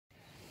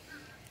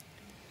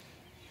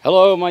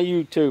Hello my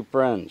YouTube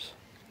friends.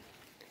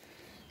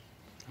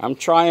 I'm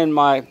trying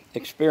my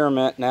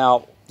experiment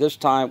now, this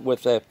time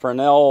with a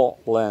Fresnel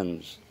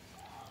lens.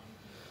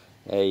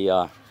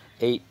 A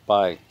 8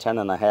 by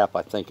 10.5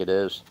 I think it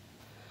is.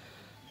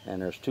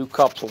 And there's 2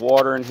 cups of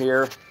water in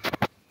here.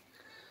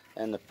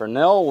 And the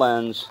Fresnel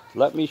lens,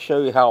 let me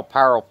show you how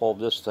powerful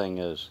this thing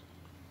is.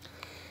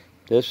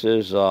 This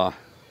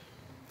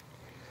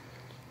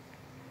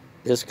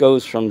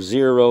goes from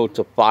 0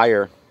 to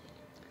fire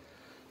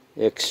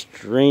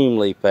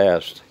extremely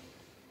fast.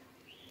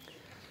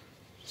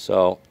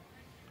 So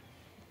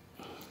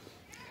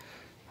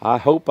I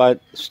hope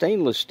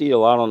stainless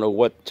steel, I don't know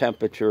what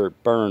temperature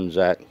it burns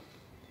at,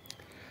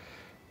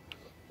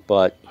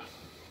 but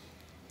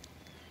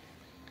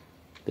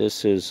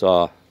this is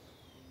I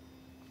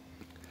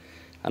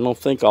don't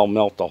think I'll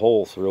melt a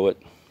hole through it,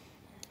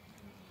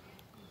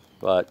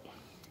 but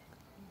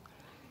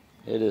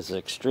it is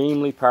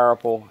extremely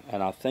powerful,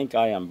 and I think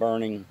I'm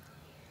burning.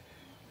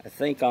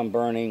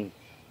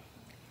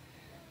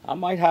 I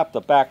might have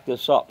to back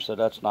this up so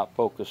that's not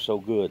focused so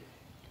good.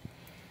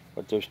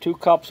 But there's 2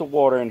 cups of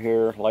water in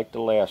here like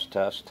the last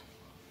test.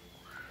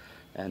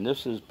 And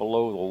this is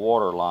below the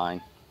water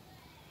line.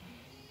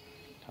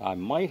 I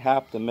might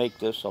have to make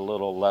this a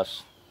little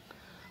less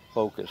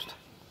focused.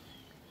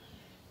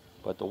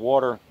 But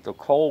the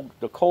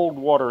cold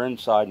water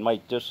inside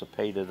might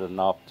dissipate it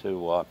enough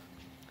to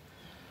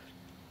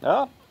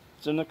well,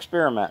 it's an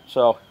experiment.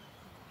 So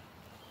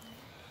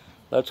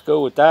let's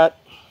go with that.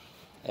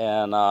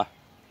 And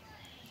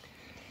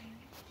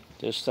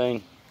this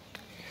thing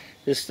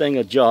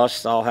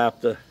adjusts. I'll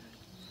have to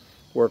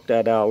work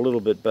that out a little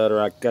bit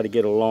better. I got to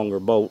get a longer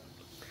bolt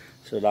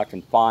so that I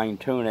can fine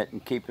tune it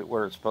and keep it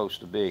where it's supposed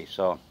to be.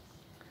 So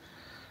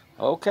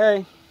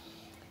okay,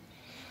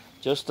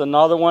 just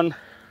another one,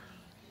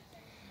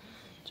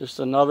 just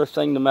another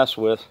thing to mess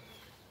with.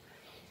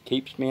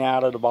 Keeps me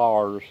out of the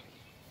bars.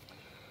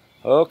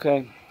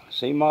 Okay,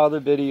 see my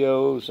other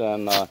videos,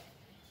 and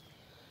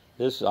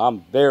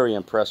I'm very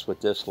impressed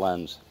with this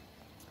lens,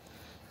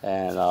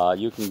 and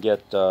you can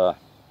get 12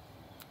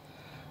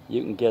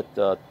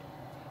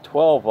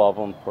 of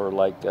them for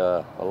like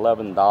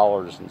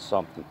 $11 and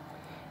something,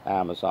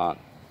 Amazon.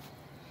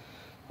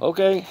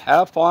 Okay,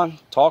 have fun.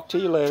 Talk to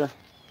you later.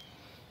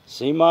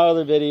 See my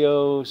other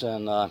videos,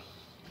 and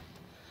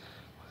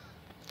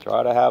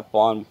try to have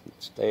fun.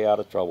 Stay out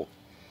of trouble.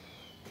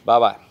 Bye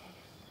bye.